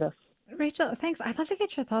society sees us. Rachel, thanks. I'd love to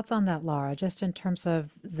get your thoughts on that, Laura, just in terms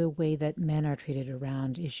of the way that men are treated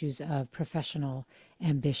around issues of professional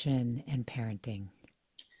ambition and parenting.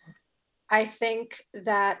 I think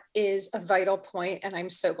that is a vital point, and I'm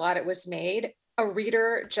so glad it was made. A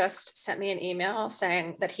reader just sent me an email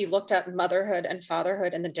saying that he looked up motherhood and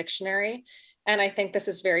fatherhood in the dictionary. And I think this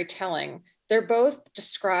is very telling. They're both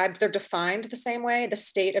they're defined the same way, the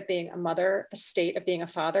state of being a mother, the state of being a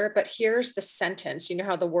father. But here's the sentence. You know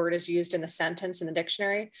how the word is used in the sentence in the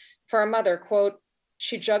dictionary? For a mother, quote,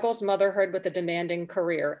 she juggles motherhood with a demanding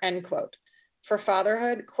career, end quote. For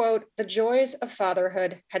fatherhood, quote, the joys of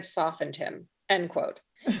fatherhood had softened him, end quote.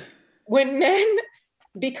 When men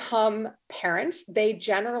become parents, they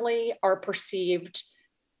generally are perceived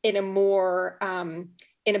in a more,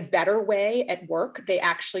 in a better way at work. They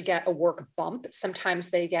actually get a work bump.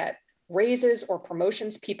 Sometimes they get raises or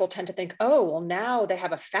promotions, people tend to think, oh, well, now they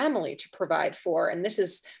have a family to provide for, and this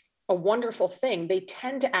is a wonderful thing. They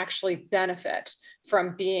tend to actually benefit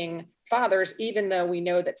from being fathers, even though we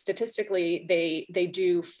know that statistically they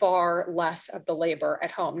do far less of the labor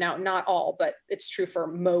at home. Now, not all, but it's true for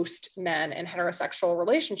most men in heterosexual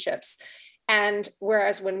relationships. And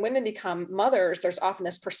whereas when women become mothers, there's often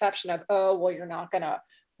this perception of, oh, well, you're not going to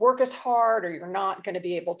work as hard, or you're not going to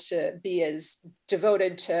be able to be as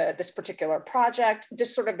devoted to this particular project,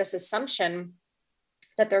 just sort of this assumption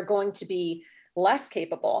that they're going to be less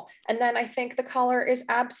capable. And then I think the caller is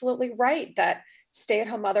absolutely right that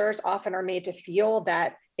stay-at-home mothers often are made to feel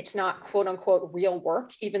that it's not quote unquote real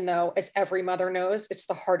work, even though, as every mother knows, it's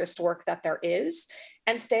the hardest work that there is.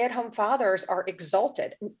 And stay-at-home fathers are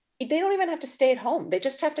exalted. They don't even have to stay at home. They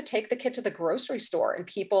just have to take the kid to the grocery store, and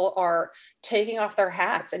people are taking off their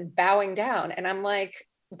hats and bowing down. And I'm like,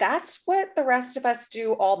 that's what the rest of us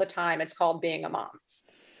do all the time. It's called being a mom.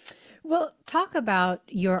 Well, talk about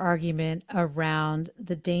your argument around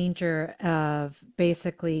the danger of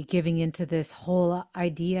basically giving into this whole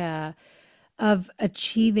idea of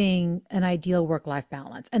achieving an ideal work-life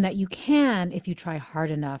balance, and that you can if you try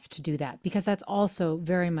hard enough to do that, because that's also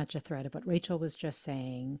very much a thread of what Rachel was just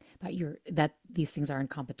saying about that these things are in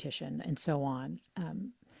competition and so on.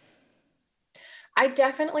 I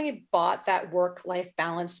definitely bought that work-life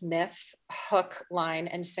balance myth hook, line,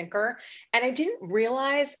 and sinker. And I didn't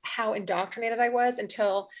realize how indoctrinated I was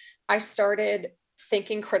until I started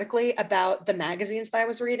thinking critically about the magazines that I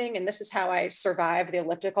was reading. And this is how I survive the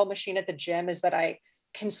elliptical machine at the gym, is that I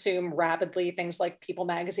consume rapidly things like People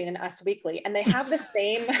Magazine and Us Weekly. And they have the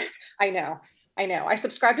same, I know. I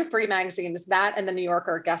subscribe to 3 magazines, that and the New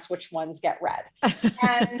Yorker. Guess which ones get read.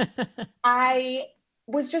 And I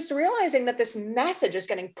was just realizing that this message is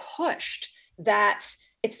getting pushed, that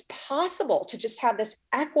it's possible to just have this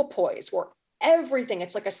equipoise where everything,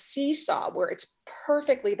 it's like a seesaw where it's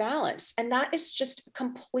perfectly balanced. And that is just a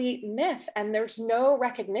complete myth. And there's no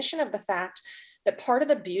recognition of the fact that part of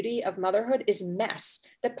the beauty of motherhood is mess,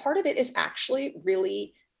 that part of it is actually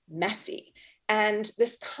really messy. And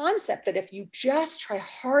this concept that if you just try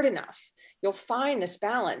hard enough, you'll find this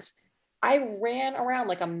balance. I ran around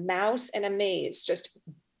like a mouse in a maze, just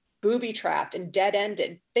booby trapped and dead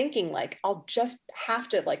ended, thinking like, I'll just have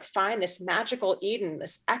to like find this magical Eden,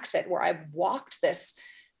 this exit where I've walked this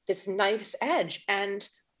knife's edge. And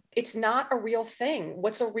it's not a real thing.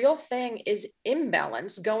 What's a real thing is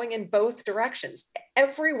imbalance going in both directions.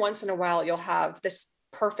 Every once in a while, you'll have this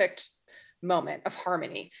perfect moment of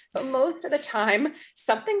harmony, but most of the time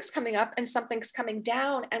something's coming up and something's coming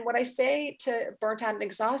down. And what I say to burnt out and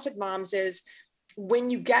exhausted moms is, when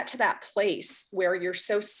you get to that place where you're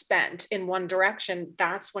so spent in one direction,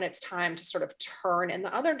 that's when it's time to sort of turn in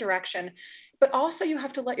the other direction. But also you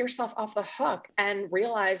have to let yourself off the hook and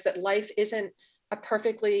realize that life isn't a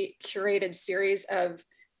perfectly curated series of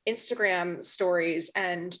Instagram stories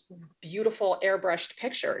and beautiful airbrushed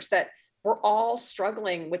pictures, that we're all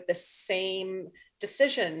struggling with the same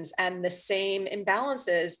decisions and the same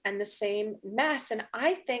imbalances and the same mess. And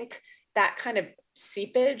I think that kind of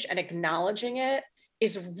seepage and acknowledging it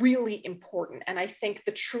is really important. And I think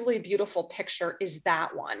the truly beautiful picture is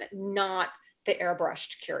that one, not the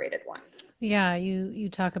airbrushed curated one. Yeah, you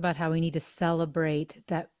talk about how we need to celebrate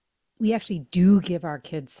that we actually do give our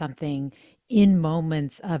kids something in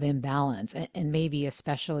moments of imbalance, and maybe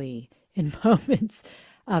especially in moments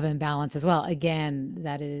of imbalance as well. Again,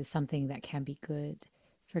 that is something that can be good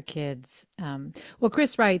for kids. Well,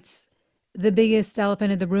 Chris writes, the biggest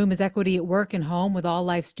elephant in the room is equity at work and home with all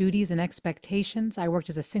life's duties and expectations. I worked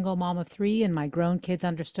as a single mom of 3, and my grown kids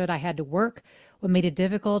understood I had to work. What made it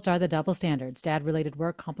difficult are the double standards. Dad-related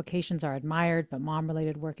work complications are admired, but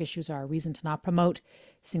mom-related work issues are a reason to not promote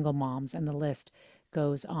single moms, and the list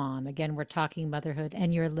goes on. Again, we're talking motherhood,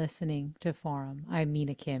 and you're listening to Forum. I'm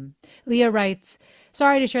Mina Kim. Leah writes,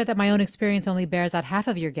 sorry to share that my own experience only bears out half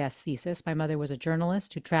of your guest thesis. My mother was a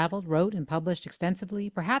journalist who traveled, wrote, and published extensively.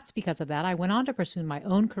 Perhaps because of that, I went on to pursue my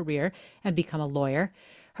own career and become a lawyer.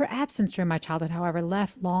 Her absence during my childhood, however,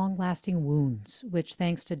 left long-lasting wounds, which,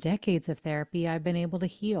 thanks to decades of therapy, I've been able to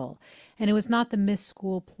heal. And it was not the missed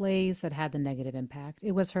school plays that had the negative impact.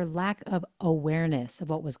 It was her lack of awareness of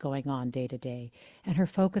what was going on day to day, and her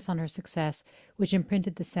focus on her success, which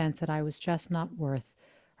imprinted the sense that I was just not worth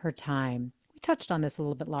her time. We touched on this a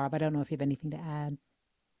little bit, Laura, but I don't know if you have anything to add.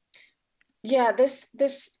 Yeah,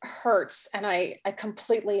 this hurts, and I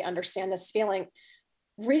completely understand this feeling.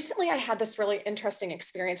 Recently, I had this really interesting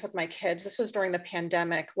experience with my kids. This was during the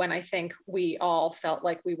pandemic, when I think we all felt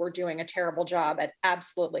like we were doing a terrible job at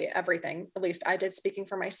absolutely everything. At least I did, speaking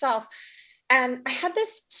for myself. And I had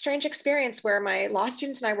this strange experience where my law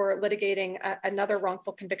students and I were litigating another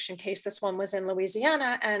wrongful conviction case. This one was in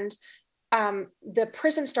Louisiana, and the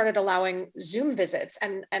prison started allowing Zoom visits,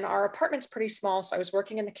 and our apartment's pretty small. So I was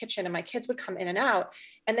working in the kitchen and my kids would come in and out,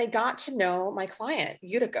 and they got to know my client,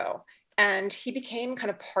 Utico, and he became kind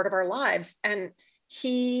of part of our lives. And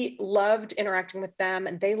he loved interacting with them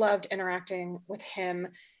and they loved interacting with him.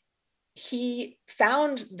 He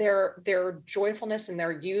found their joyfulness in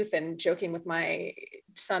their youth and joking with my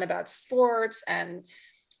son about sports and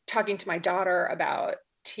talking to my daughter about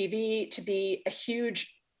TV to be a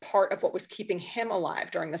huge part of what was keeping him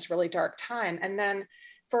alive during this really dark time. And then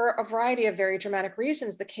for a variety of very dramatic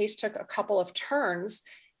reasons, the case took a couple of turns,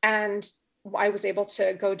 and I was able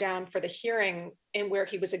to go down for the hearing in where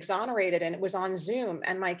he was exonerated, and it was on Zoom,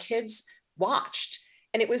 and my kids watched.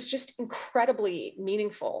 And it was just incredibly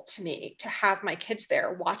meaningful to me to have my kids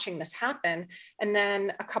there watching this happen. And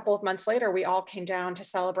then a couple of months later, we all came down to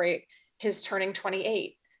celebrate his turning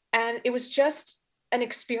 28. And it was just an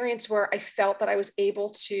experience where I felt that I was able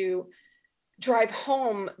to drive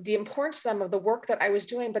home the importance to them of the work that I was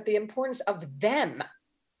doing, but the importance of them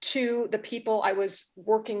to the people I was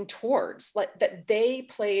working towards, like that they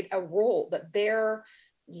played a role, that their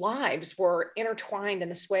lives were intertwined in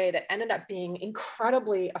this way that ended up being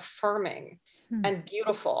incredibly affirming and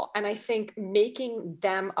beautiful. And I think making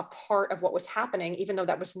them a part of what was happening, even though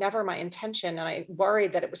that was never my intention, and I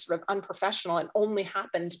worried that it was sort of unprofessional and only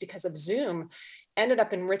happened because of Zoom, ended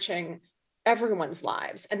up enriching everyone's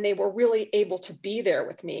lives. And they were really able to be there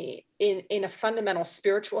with me in a fundamental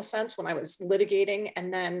spiritual sense when I was litigating,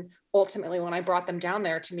 and then ultimately when I brought them down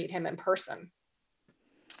there to meet him in person.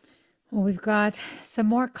 Well, we've got some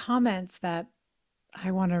more comments that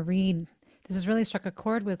I want to read. This has really struck a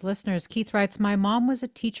chord with listeners. Keith writes, my mom was a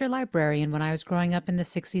teacher librarian when I was growing up in the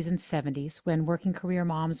 60s and 70s, when working career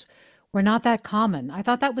moms were not that common. I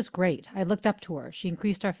thought that was great. I looked up to her. She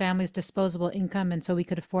increased our family's disposable income, and so we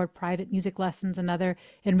could afford private music lessons and other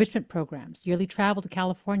enrichment programs, yearly travel to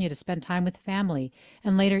California to spend time with family,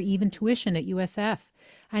 and later even tuition at USF.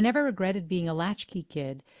 I never regretted being a latchkey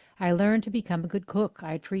kid. I learned to become a good cook.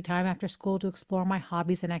 I had free time after school to explore my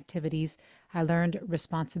hobbies and activities. I learned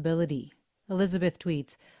responsibility. Elizabeth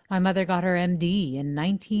tweets, my mother got her MD in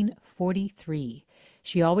 1943.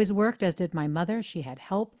 She always worked, as did my mother. She had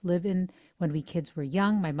help live in when we kids were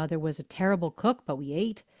young. My mother was a terrible cook, but we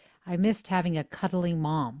ate. I missed having a cuddling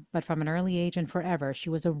mom, but from an early age and forever,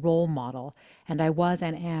 she was a role model, and I was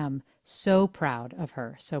and am so proud of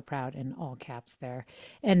her. So proud in all caps there.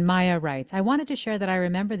 And Maya writes, I wanted to share that I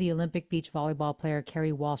remember the Olympic beach volleyball player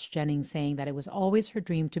Kerry Walsh Jennings saying that it was always her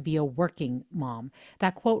dream to be a working mom.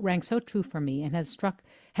 That quote rang so true for me and has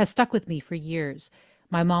stuck with me for years.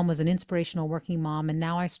 My mom was an inspirational working mom, and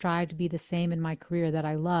now I strive to be the same in my career that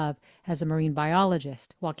I love as a marine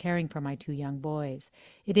biologist while caring for my 2 young boys.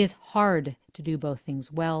 It is hard to do both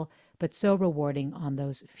things well, but so rewarding on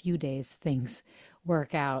those few days things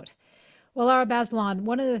work out. Well, Laura Bazelon,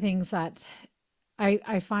 one of the things that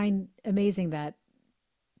I find amazing that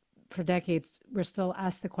for decades we're still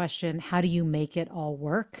asked the question, how do you make it all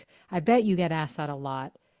work? I bet you get asked that a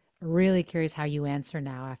lot. Really curious how you answer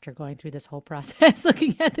now after going through this whole process,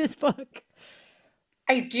 looking at this book.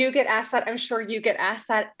 I do get asked that. I'm sure you get asked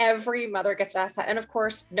that. Every mother gets asked that. And of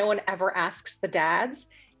course, no one ever asks the dads.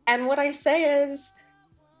 And what I say is,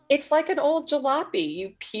 it's like an old jalopy.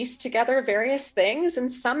 You piece together various things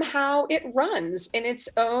and somehow it runs in its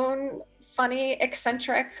own funny,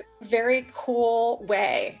 eccentric, very cool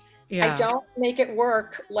way. Yeah. I don't make it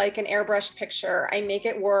work like an airbrushed picture. I make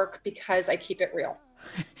it work because I keep it real.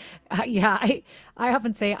 I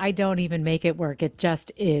often say I don't even make it work. It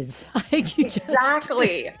just is.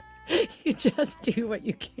 Exactly. You just do what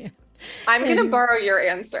you can. I'm going to borrow your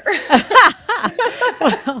answer.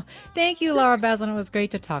 Well, thank you, Laura Bazelon. It was great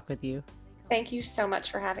to talk with you. Thank you so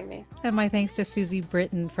much for having me. And my thanks to Susie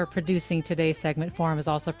Britton for producing today's segment. Forum is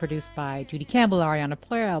also produced by Judy Campbell, Ariana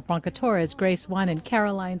Plera, Blanca Torres, Grace One, and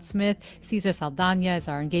Caroline Smith. Cesar Saldana is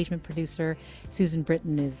our engagement producer. Susan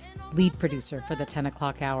Britton is lead producer for the 10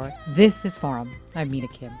 o'clock hour. This is Forum. I'm Mina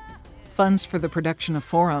Kim. Funds for the production of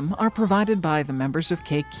Forum are provided by the members of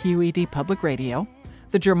KQED Public Radio,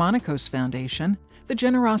 the Germanicos Foundation, the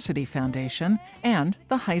Generosity Foundation, and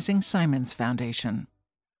the Heising Simons Foundation.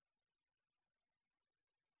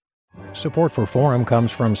 Support for Forum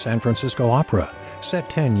comes from San Francisco Opera. Set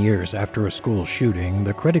 10 years after a school shooting,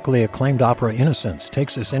 the critically acclaimed opera Innocence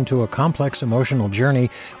takes us into a complex emotional journey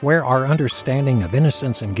where our understanding of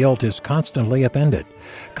innocence and guilt is constantly upended.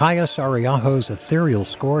 Kaya Sariaho's ethereal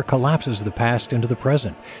score collapses the past into the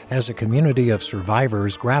present as a community of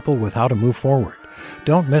survivors grapple with how to move forward.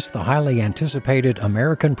 Don't miss the highly anticipated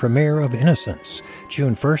American premiere of Innocence,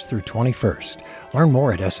 June 1st through 21st. Learn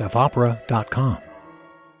more at sfopera.com.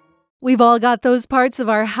 We've all got those parts of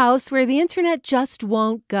our house where the internet just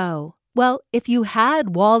won't go. Well, if you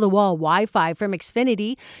had wall-to-wall Wi-Fi from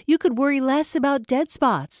Xfinity, you could worry less about dead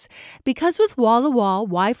spots. Because with wall-to-wall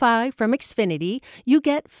Wi-Fi from Xfinity, you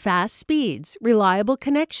get fast speeds, reliable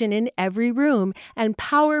connection in every room, and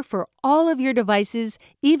power for all of your devices,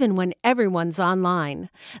 even when everyone's online.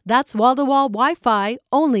 That's wall-to-wall Wi-Fi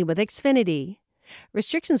only with Xfinity.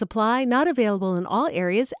 Restrictions apply, not available in all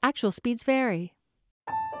areas. Actual speeds vary.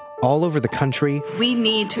 All over the country, we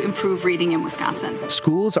need to improve reading in Wisconsin.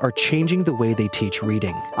 Schools are changing the way they teach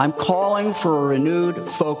reading. I'm calling for a renewed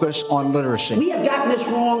focus on literacy. We have gotten this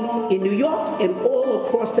wrong in New York and all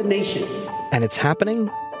across the nation. And it's happening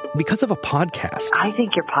because of a podcast. I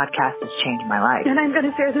think your podcast has changed my life. And I'm going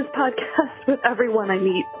to share this podcast with everyone I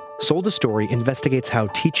meet. Sold a Story investigates how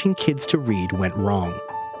teaching kids to read went wrong.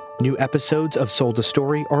 New episodes of Sold a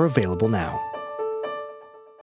Story are available now.